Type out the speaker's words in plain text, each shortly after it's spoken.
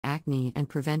acne and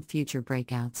prevent future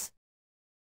breakouts.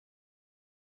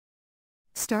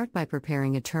 Start by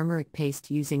preparing a turmeric paste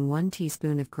using 1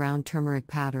 teaspoon of ground turmeric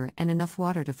powder and enough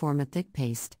water to form a thick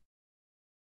paste.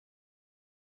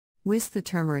 Whisk the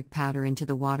turmeric powder into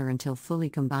the water until fully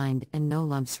combined and no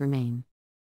lumps remain.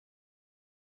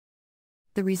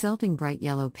 The resulting bright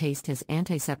yellow paste has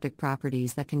antiseptic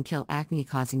properties that can kill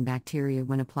acne-causing bacteria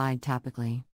when applied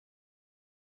topically.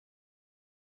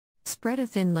 Spread a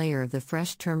thin layer of the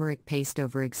fresh turmeric paste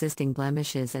over existing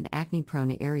blemishes and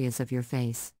acne-prone areas of your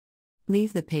face.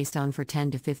 Leave the paste on for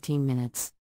 10 to 15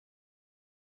 minutes.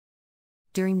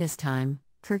 During this time,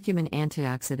 curcumin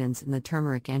antioxidants in the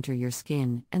turmeric enter your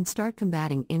skin and start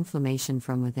combating inflammation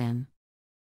from within.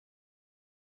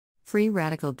 Free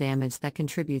radical damage that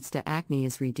contributes to acne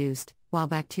is reduced, while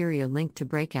bacteria linked to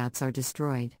breakouts are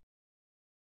destroyed.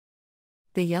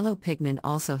 The yellow pigment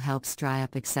also helps dry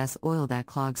up excess oil that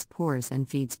clogs pores and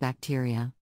feeds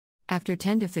bacteria. After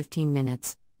 10 to 15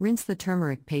 minutes, rinse the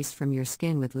turmeric paste from your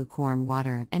skin with lukewarm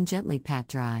water and gently pat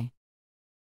dry.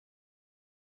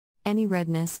 Any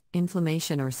redness,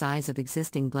 inflammation or size of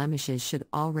existing blemishes should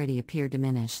already appear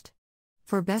diminished.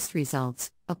 For best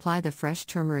results, apply the fresh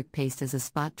turmeric paste as a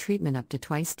spot treatment up to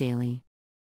twice daily.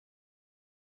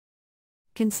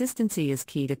 Consistency is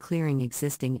key to clearing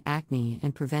existing acne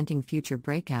and preventing future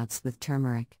breakouts with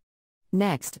turmeric.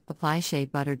 Next, apply shea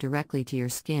butter directly to your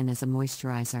skin as a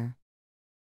moisturizer.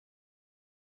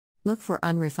 Look for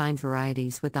unrefined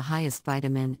varieties with the highest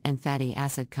vitamin and fatty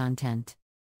acid content.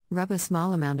 Rub a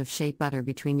small amount of shea butter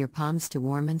between your palms to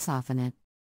warm and soften it.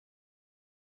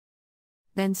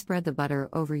 Then spread the butter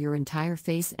over your entire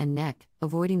face and neck,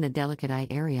 avoiding the delicate eye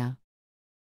area.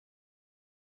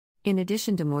 In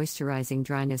addition to moisturizing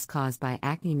dryness caused by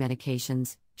acne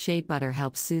medications, shea butter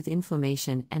helps soothe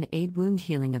inflammation and aid wound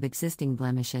healing of existing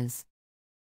blemishes.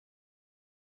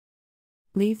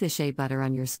 Leave the shea butter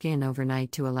on your skin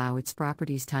overnight to allow its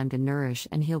properties time to nourish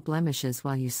and heal blemishes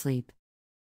while you sleep.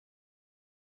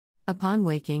 Upon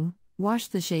waking, wash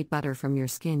the shea butter from your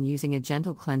skin using a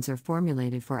gentle cleanser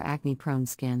formulated for acne-prone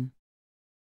skin.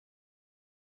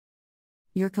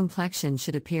 Your complexion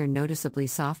should appear noticeably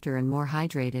softer and more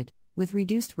hydrated, with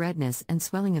reduced redness and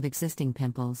swelling of existing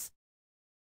pimples.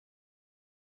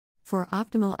 For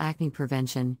optimal acne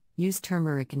prevention, use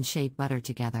turmeric and shea butter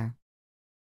together.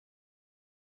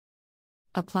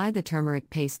 Apply the turmeric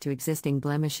paste to existing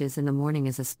blemishes in the morning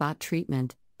as a spot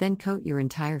treatment, then coat your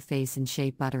entire face in shea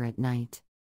butter at night.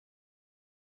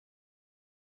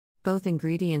 Both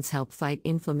ingredients help fight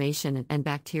inflammation and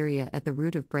bacteria at the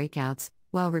root of breakouts,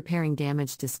 while repairing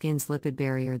damage to skin's lipid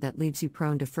barrier that leaves you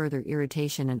prone to further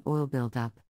irritation and oil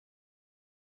buildup.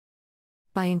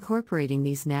 By incorporating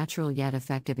these natural yet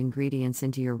effective ingredients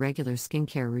into your regular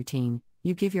skincare routine,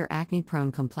 you give your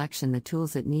acne-prone complexion the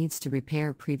tools it needs to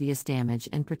repair previous damage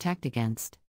and protect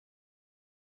against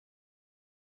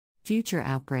future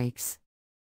outbreaks.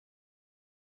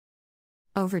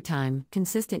 Over time,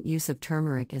 consistent use of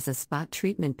turmeric as a spot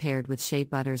treatment paired with shea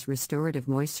butter's restorative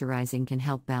moisturizing can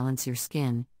help balance your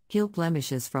skin, heal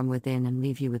blemishes from within, and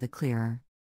leave you with a clearer,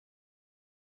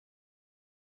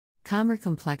 calmer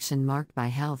complexion marked by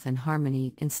health and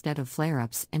harmony instead of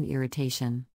flare-ups and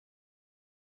irritation.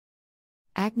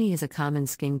 Acne is a common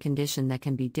skin condition that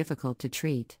can be difficult to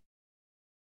treat.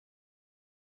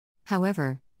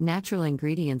 However, natural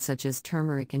ingredients such as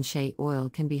turmeric and shea oil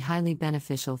can be highly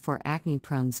beneficial for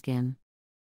acne-prone skin.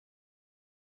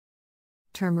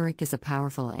 Turmeric is a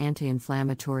powerful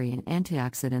anti-inflammatory and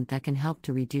antioxidant that can help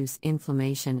to reduce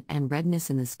inflammation and redness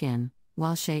in the skin,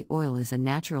 while shea oil is a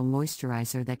natural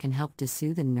moisturizer that can help to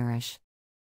soothe and nourish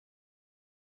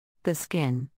the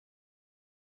skin.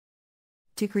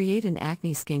 To create an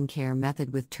acne skincare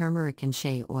method with turmeric and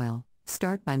shea oil,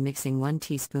 start by mixing 1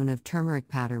 teaspoon of turmeric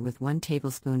powder with 1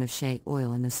 tablespoon of shea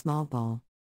oil in a small bowl.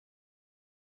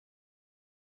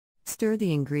 Stir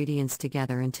the ingredients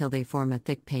together until they form a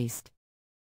thick paste.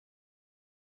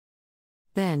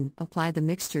 Then, apply the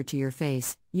mixture to your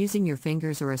face, using your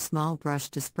fingers or a small brush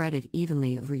to spread it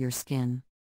evenly over your skin.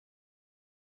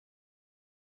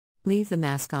 Leave the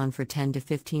mask on for 10 to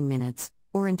 15 minutes,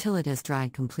 or until it has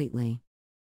dried completely.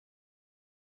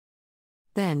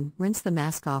 Then, rinse the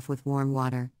mask off with warm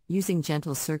water, using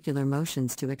gentle circular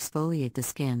motions to exfoliate the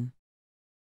skin.